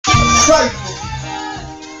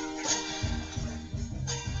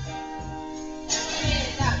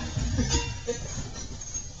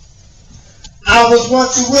I was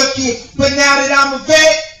once a rookie, but now that I'm a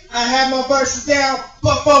vet, I have my verses down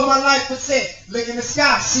before my life was set. Look in the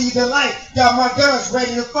sky, see the light. Got my guns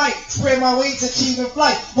ready to fight. Spread my wings, achieving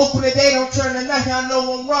flight. Hoping the day don't turn to night. I know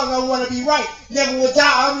I'm wrong, I want to be right. Never will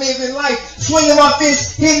die, I'm living life. Swinging my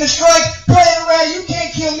fist, hitting the strike. Playing around, you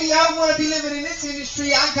can't kill me. I want to be living in this industry.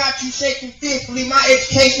 I got you shaking fearfully. My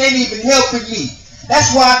education ain't even helping me. That's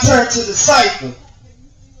why I turn to the Cipher.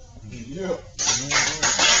 Yeah.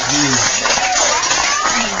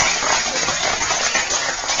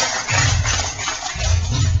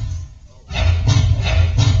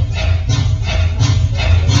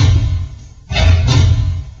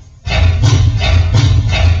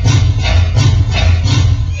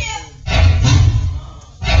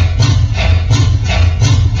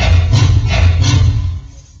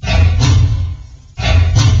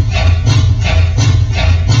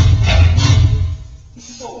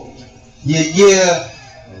 Yeah.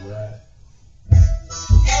 Alright.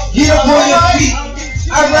 Get up on your feet.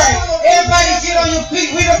 Alright. Everybody get on your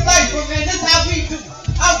feet. We the Cipher, man. This how we do.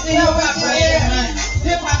 Out the hip hop right here, man.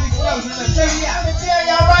 Hip hop explosion. I'm gonna tell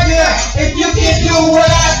y'all right here. If you can do what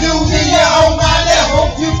I do, then you're on my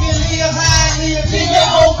level. If you can live high, then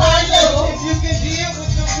you're on my level. If you can deal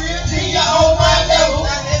with the real, then you're on my level.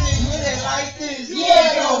 Now let me put it like this.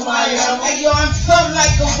 Yeah, you're on my level. Hey, yo, I'm something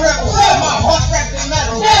like a rebel. My heart wrapped in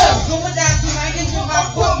metal. Going down tonight into my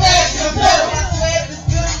foot back to the pedal. I swear this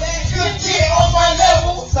good bad, good shit on my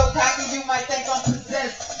level. So cocky you might think I'm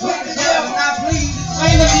possessed. Put the devil, now please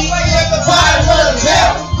explain to me why you at the bottom of the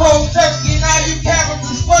barrel. Cold turkey, now you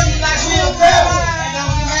characters funny like wheelbarrow. And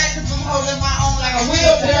only mad cause I'm holding my own like a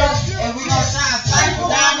wheelbarrow. And we gon' shine Cipher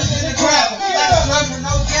diamonds in the gravel. Got a slug with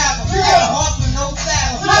no gavel. Got a heart with no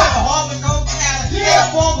saddle. Got a heart with no cattle. Got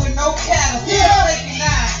a form with no cattle. Taking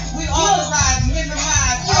nine. We all alive,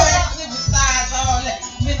 minimize. All that criticize, all that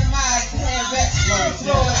minimize. Hand back,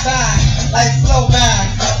 slow it down. Like slow down.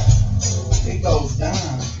 It goes down.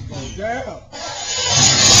 It goes down.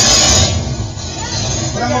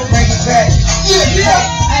 But I'm gonna bring it back. Yeah.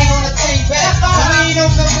 I ain't gonna take back. I ain't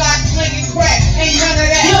on the block slinging crack. Ain't none of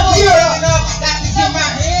that. Growing up, got to get my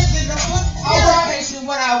hands in the foot. Education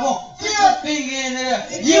what I want. Put your finger in there.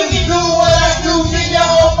 You can do what I do, then you're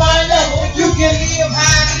on my level. If you can live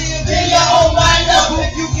high, then you're on my level.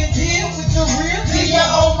 If you can deal with the real, then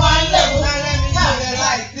you're on my level. Now let me put it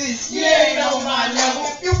like this. You ain't on my level.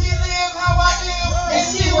 If you can live how I live and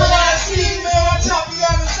see what I see, man, I chop you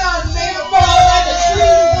out of sun, man. I'm falling like a tree.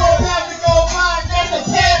 You don't have to go mine. That's a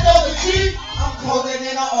path of a G. I'm colder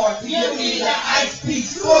than an RT. You need an ice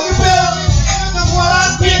piece. So you better listen to what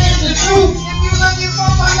I spit is the truth. If you looking for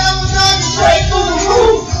my level, dog, straight through the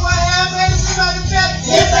roof. Do I have medicine on the back?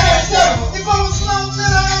 Yes, I have several. If I was slow to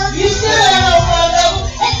the earth, you still ain't on my level.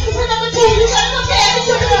 And you put number two, you got no bad, but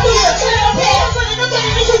you're gonna do it. Put it on bad, I'm gonna do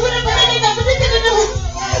it. You put it on bad, I'm gonna do it.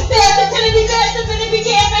 Bad, I'm gonna be bad, I'm gonna be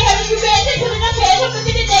bad. I have to be bad, I'm gonna be bad. I'm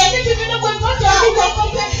gonna be bad, I'm gonna win my job. I'm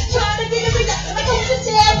gonna be trying to get me down. I come to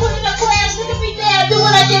down, put it on crash, look at me down. Do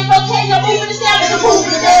what I did, okay, I'm moving this down, I'm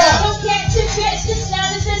moving it down. Don't get too fast, this now,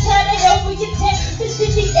 this is how the hell we can tell. This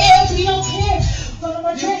is the air, we don't care.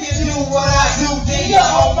 You can do what I do, then you're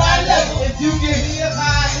on my level. If you can live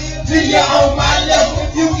how I live, then you're on my level.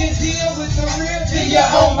 If you can deal with the real, then you're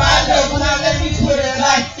on my level. Now let me put it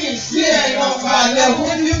like this, you ain't on my level.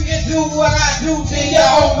 If you can do what I do, then you're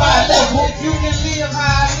on my level. If you can live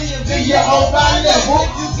how I live, then you're on my level.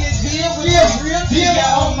 If you can deal with the real, then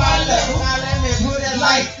you're on my level. Now let me put it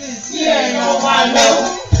like this, you ain't on my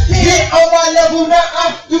level. Get on my level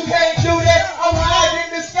now, you can't do that. I'm high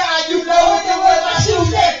in the sky, you know it, then where my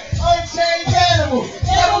shoes at? Unchained animal,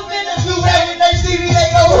 never been a zoo. When they see me,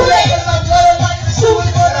 they go, who that? Cause I'm better like a shoe,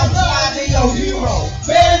 but I'm flying than your hero.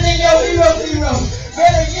 Better than your hero.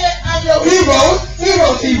 Better yet, I'm your hero.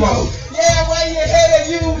 Yeah, way ahead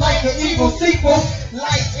of you, like an evil sequel.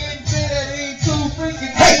 Like Infinity 2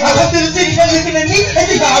 freaking. Hey, I went to the city, they're looking at me, and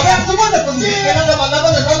they got around some wonderfully. And I'm my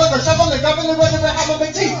level, the roller, the shovel, the governor, the I'm a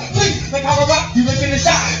big team. Please, make our rock, you look in the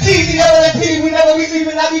shot. Easy, LNP, we never be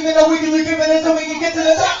leaving, not even though we can leave it until we can get to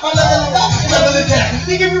the top. My level is down.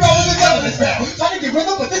 You can be wrong with the devil is bound. Trying to get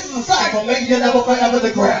rhythm, but this is a cycle, make your level forever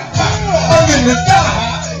the ground. I'm in the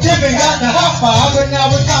sky, giving out the hot fire, but now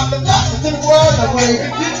it's time to blast to the world away.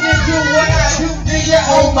 If you can do what I do, then you're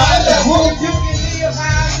on my level. If you can live how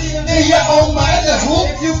I live, then you're on my level.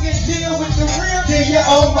 If you can deal with the real, then you're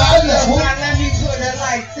on my level. Now let me put it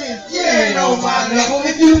like this, you ain't on my level.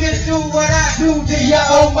 If you can do what I do, then you're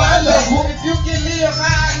on my level. If you can live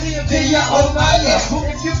how I live, then you're on my level.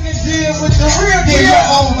 If you can deal with the real, then you're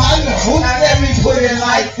on my level. Now let me put it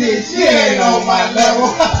like this, you ain't on my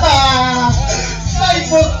level.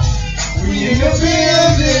 Cipher, we in the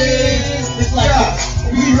building. It's like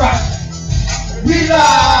we rock. We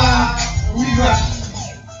live. We rock.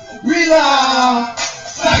 We live.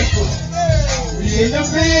 Cipher. We in the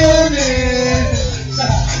building.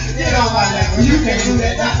 Get on my level. You can't do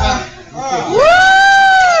that. Woo!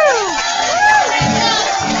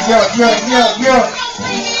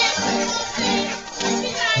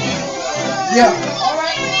 Yeah.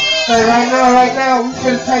 Hey, right now, we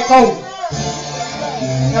finna take over.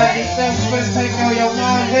 Like this stuff, we finna take over your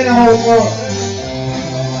mind and the whole world.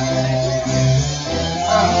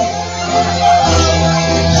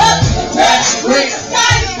 That's great.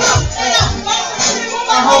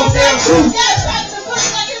 My whole damn crew.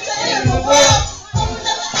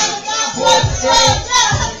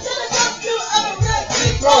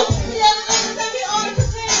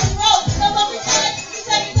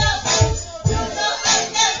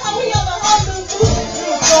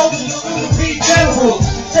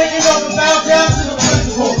 Taking up and bow down to the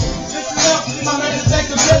principle. Listen up, my man is like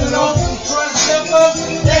the building on. Trying to step up,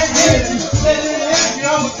 that's it. Let it in,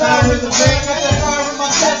 I'm a tire with the band. Got that fire in my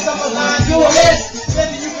chest, I'm a line. You a list.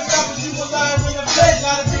 Maybe you can stop us, you a line with a flesh. A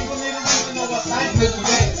lot of people need to know what time is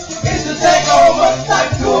today. It's the takeover.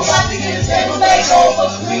 Time to about to get a table makeover.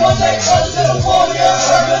 We gon' take us to the warrior.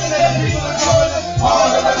 Urban and people are going all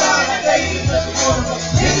of the line. I tell you,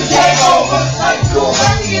 it's the takeover. Time to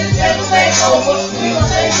about to get a table makeover. We gon'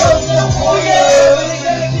 take us to the warrior.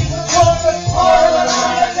 All of the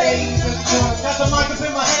line. I tell you, got the mic up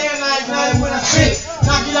in my hand, I ignite it when I spit.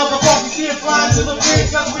 Knock it out the park, you see it flying to the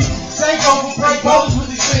bridge. Cause we take over, break boulders with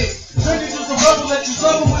these fists. Drinking just a rubber, let you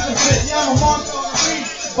struggle with the fit. Yeah, I'm a monster on the street.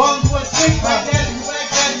 Bums with sweet, like that, you back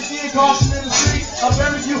that, you see it caution in the street. I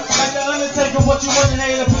bury you like the Undertaker, what you want to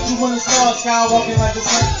hate, I put you in the star, skywalking like the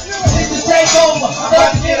sun. It's the takeover, I'm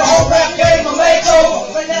about to get a whole rap game, a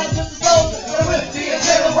makeover. Right now, just a soldier, and with the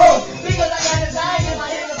agenda road. Because I got a die in my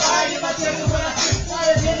head, a fire in my chest, and when I shoot,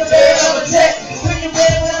 I in the bed of a jet. When you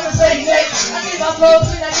bed, when I'm say next, I get my flow,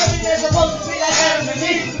 see like everything's supposed to be like Adam and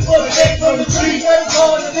Eve. Before the neck from the tree, never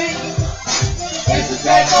going to be. It's the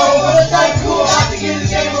takeover, the type cool, about to get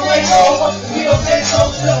this game a makeover. We don't take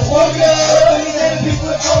those to the warrior. We let the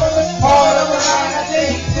people in tournament, hard on the line, I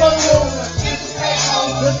think it's going over. It's the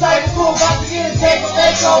takeover, the type cool, about to get this game a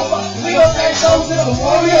makeover. We don't take those to the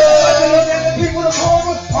warrior. We let the people in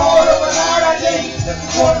tournament, hard on the line, I think it's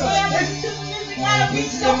going over. Listen to the music, gotta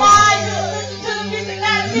beat your mind. Listen to the music,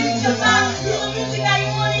 gotta beat your mind. Feel the music, now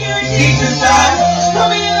you wanna hear it deep inside.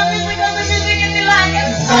 Come in the music, cause the music is delight.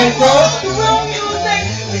 It's the takeover, the real music.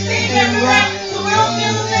 We see it every rap, the real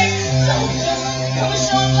music. So just come and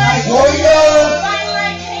show like warrior. Fight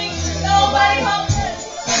like kings, nobody hopes it.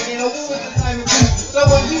 Taking over with the time of truth. So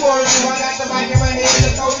what you wanna do, I got the mic in my hand,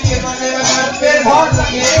 the Cody in my name, I got a bed hard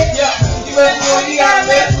like it. Yeah, you better know you got a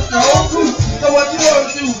bed with the whole crew. So what you wanna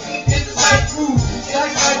do, it's the type crew. It's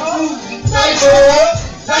like my crew. Cipher,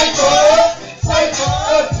 Cipher, Cipher,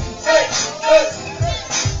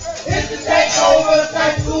 it's the takeover,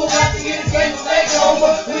 type cool, about to get a game of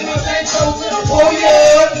takeover. We gon' take those to the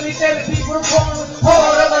warrior. We tell the people to corner,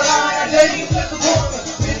 hard on the line, I tell you just the corner.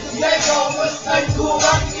 It's the takeover, type cool,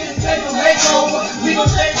 about to get a game of takeover. We gon'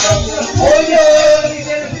 take those to the warrior. We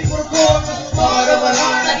tell the people to corner, hard on the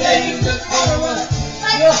line, I tell you just the corner.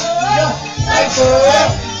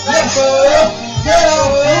 Cipher,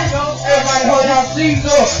 everybody hold your sleeves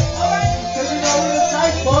up. Cause you know we're the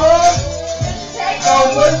Cipher.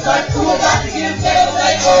 Over, type cool, about to get a tail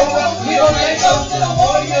takeover. We don't let go to the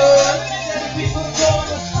warrior. And the people join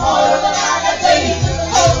us. All of the line, I tell you, to the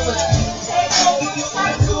over. Take over,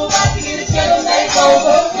 type cool, about to get a tail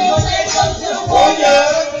takeover. We don't let go to the warrior.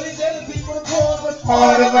 And the people join us.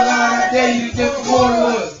 All of the line, I tell you, to the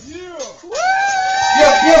warrior.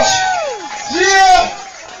 Yeah.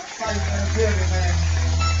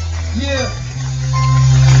 Yeah.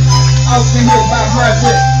 I was in here about right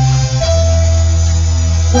there.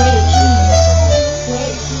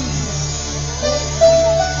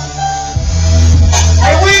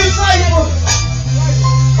 Hey, we the Cipher.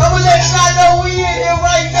 I'ma let y'all know we in here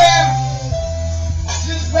right now.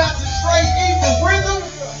 Just about to straight eat the rhythm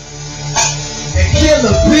and kill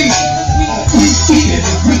the beat. Eating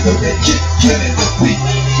the rhythm and killing the beat.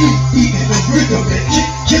 Eating the rhythm and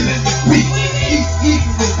killing the beat.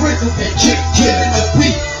 Eating the rhythm and killing the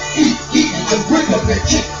beat. Eating the rhythm and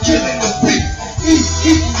killing the beat.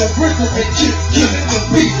 Eating the rhythm and killing the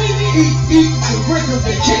beat. Eating the rhythm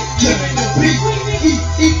and killing the beat.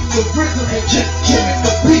 Eating the rhythm and killing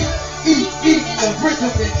the beat. Eating the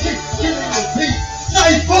rhythm and killing the beat.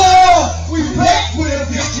 Cipher, we back with a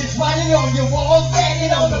bitches riding on your wall,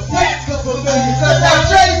 standing on the back of a million. Cause I'm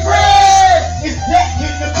J. Fred is back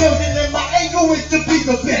in the building and my is to be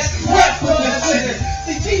the best rapper in the city.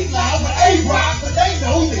 See, T-Line with A-Rock, but they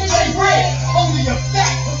know that they red. Only a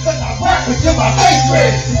fact because I rap until my face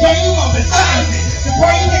red. The game I'm inside of it, the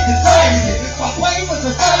brain that desires it. My plane was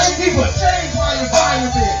society, but change my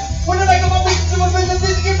environment. When I make up my weeks to a business,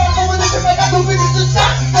 to get my coalition, I got no business to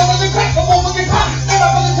stop. No other crack, I'm over get pop. No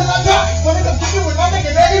I'm until I drop. When it comes to you, I'm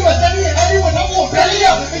making ready, but steady and ready when I'm more belly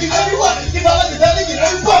up. And you tell me what, give all the belly, get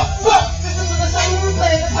every fuck. This is the same we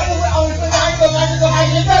play, the title we're always playing. I ain't gonna lie to the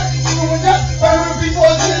high and gut. Even with us, murdering people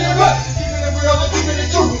is in the rut. Keeping it real, I'm keeping it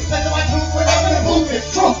true. That's my truth when I'm in the booth,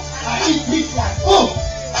 it's true. I eat beef like boom.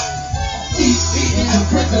 Eat the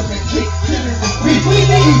rhythm and kick, killing the beat.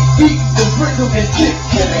 Eat the rhythm and kick,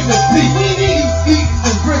 killing the beat. Eat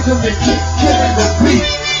the rhythm and kick, killing the beat.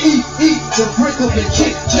 Eat the rhythm and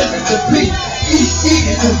kick, killing the beat. Eat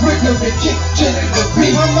the rhythm and kick, killing the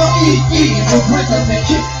beat. Eat the rhythm and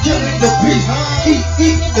kick, killing the beat.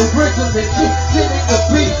 Eat the rhythm and kick, killing the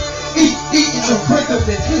beat. Eat the rhythm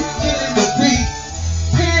and kick, killing the beat.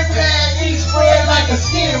 Pin bag, eat spread like a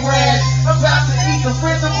skin rash. I'm about to eat the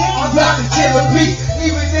rhythm, I'm about to kill a beat.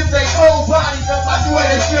 Even if they old bodies up, I swear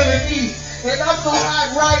they shouldn't eat. And I'm so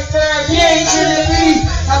hot right now, you ain't shouldn't eat.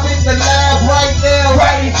 I'm in the lab right now,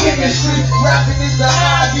 writing chemistry. Rapping is the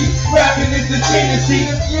hobby, rapping is the tendency.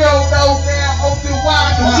 If you don't know now, open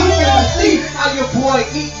wide, cause you gonna see how your boy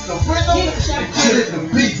eats the rhythm and killing the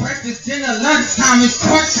beat. Breakfast, dinner, lunchtime, it's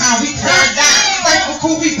crunch time. We turn down. Cipher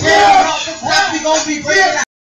cool, we burn. We gon' be breaking out.